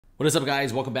What is up,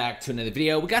 guys? Welcome back to another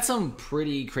video. We got some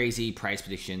pretty crazy price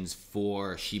predictions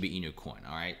for Shiba Inu coin,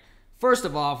 all right? First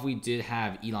of all, we did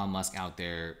have Elon Musk out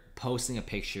there posting a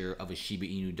picture of a Shiba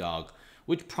Inu dog,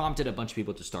 which prompted a bunch of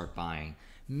people to start buying.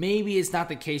 Maybe it's not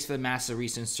the case for the massive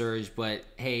recent surge, but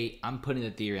hey, I'm putting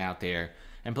the theory out there.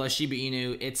 And plus, Shiba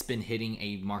Inu, it's been hitting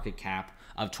a market cap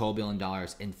of $12 billion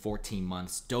in 14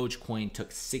 months. Dogecoin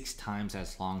took 6 times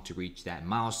as long to reach that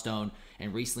milestone.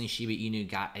 And recently, Shiba Inu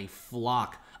got a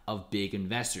flock of big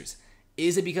investors.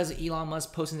 Is it because of Elon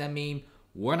Musk posting that meme?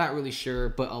 We're not really sure,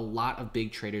 but a lot of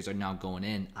big traders are now going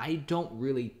in. I don't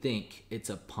really think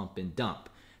it's a pump and dump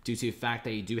due to the fact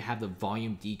that you do have the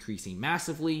volume decreasing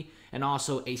massively and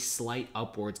also a slight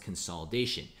upwards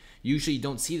consolidation. Usually you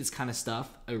don't see this kind of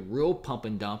stuff. A real pump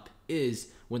and dump is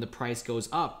when the price goes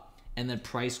up and then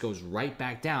price goes right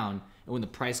back down, and when the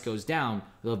price goes down,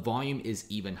 the volume is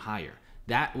even higher.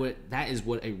 That is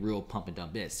what a real pump and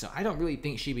dump is. So I don't really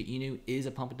think Shiba Inu is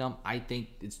a pump and dump. I think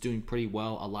it's doing pretty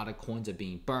well. A lot of coins are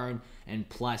being burned, and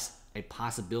plus a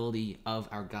possibility of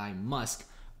our guy Musk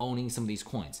owning some of these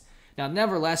coins. Now,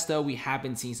 nevertheless, though, we have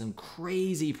been seeing some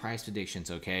crazy price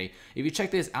predictions, okay? If you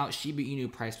check this out, Shiba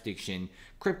Inu price prediction,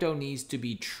 crypto needs to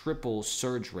be triple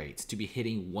surge rates to be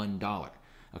hitting $1.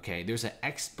 Okay, there's an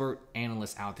expert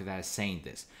analyst out there that is saying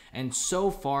this. And so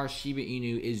far, Shiba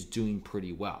Inu is doing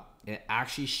pretty well. It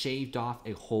actually shaved off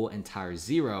a whole entire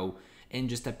zero in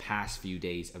just the past few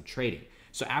days of trading.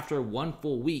 So after one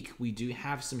full week, we do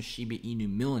have some Shiba Inu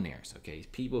millionaires, okay?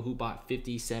 People who bought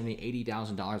 $50, $70,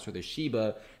 $80,000 worth of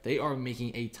Shiba, they are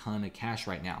making a ton of cash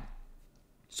right now.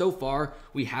 So far,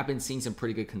 we have been seeing some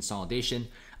pretty good consolidation.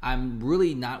 I'm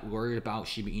really not worried about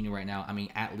Shiba Inu right now. I mean,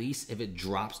 at least if it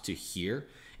drops to here,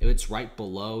 if it's right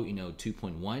below,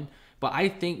 2.1, but I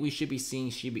think we should be seeing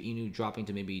Shiba Inu dropping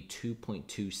to maybe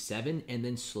 2.27 and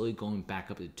then slowly going back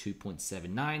up to 2.79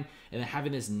 and then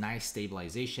having this nice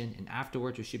stabilization. And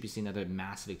afterwards, we should be seeing another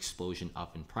massive explosion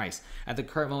up in price. At the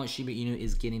current moment, Shiba Inu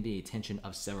is getting the attention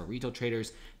of several retail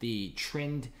traders. The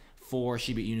trend for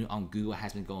Shiba Inu on Google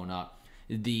has been going up.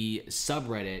 The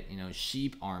subreddit,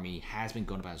 Sheep Army, has been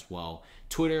going up as well.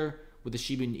 Twitter, with the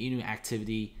Shiba Inu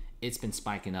activity, it's been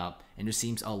spiking up, and there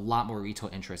seems a lot more retail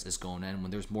interest is going in.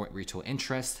 When there's more retail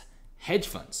interest, hedge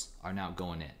funds are now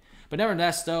going in. But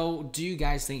nevertheless, though, do you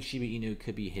guys think Shiba Inu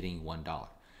could be hitting $1?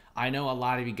 I know a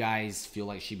lot of you guys feel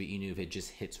like Shiba Inu, if it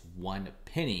just hits 1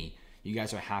 penny, you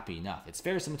guys are happy enough. It's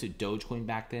very similar to Dogecoin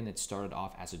back then. It started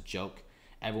off as a joke.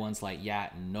 Everyone's like, yeah,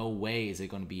 no way is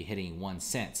it going to be hitting 1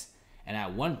 cent. And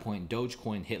at one point,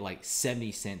 Dogecoin hit like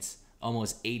 70 cents,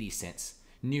 almost 80 cents,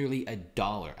 nearly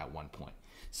 $1 at one point.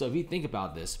 So if you think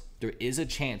about this, there is a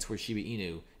chance where Shiba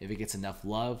Inu, if it gets enough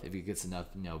love, if it gets enough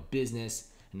business,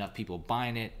 enough people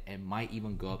buying it, it might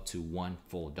even go up to $1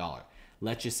 full.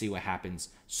 Let's just see what happens.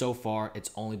 So far,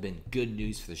 it's only been good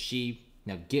news for the SHIB.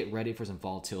 Now get ready for some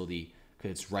volatility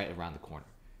because it's right around the corner.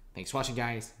 Thanks for watching,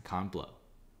 guys. Comment below.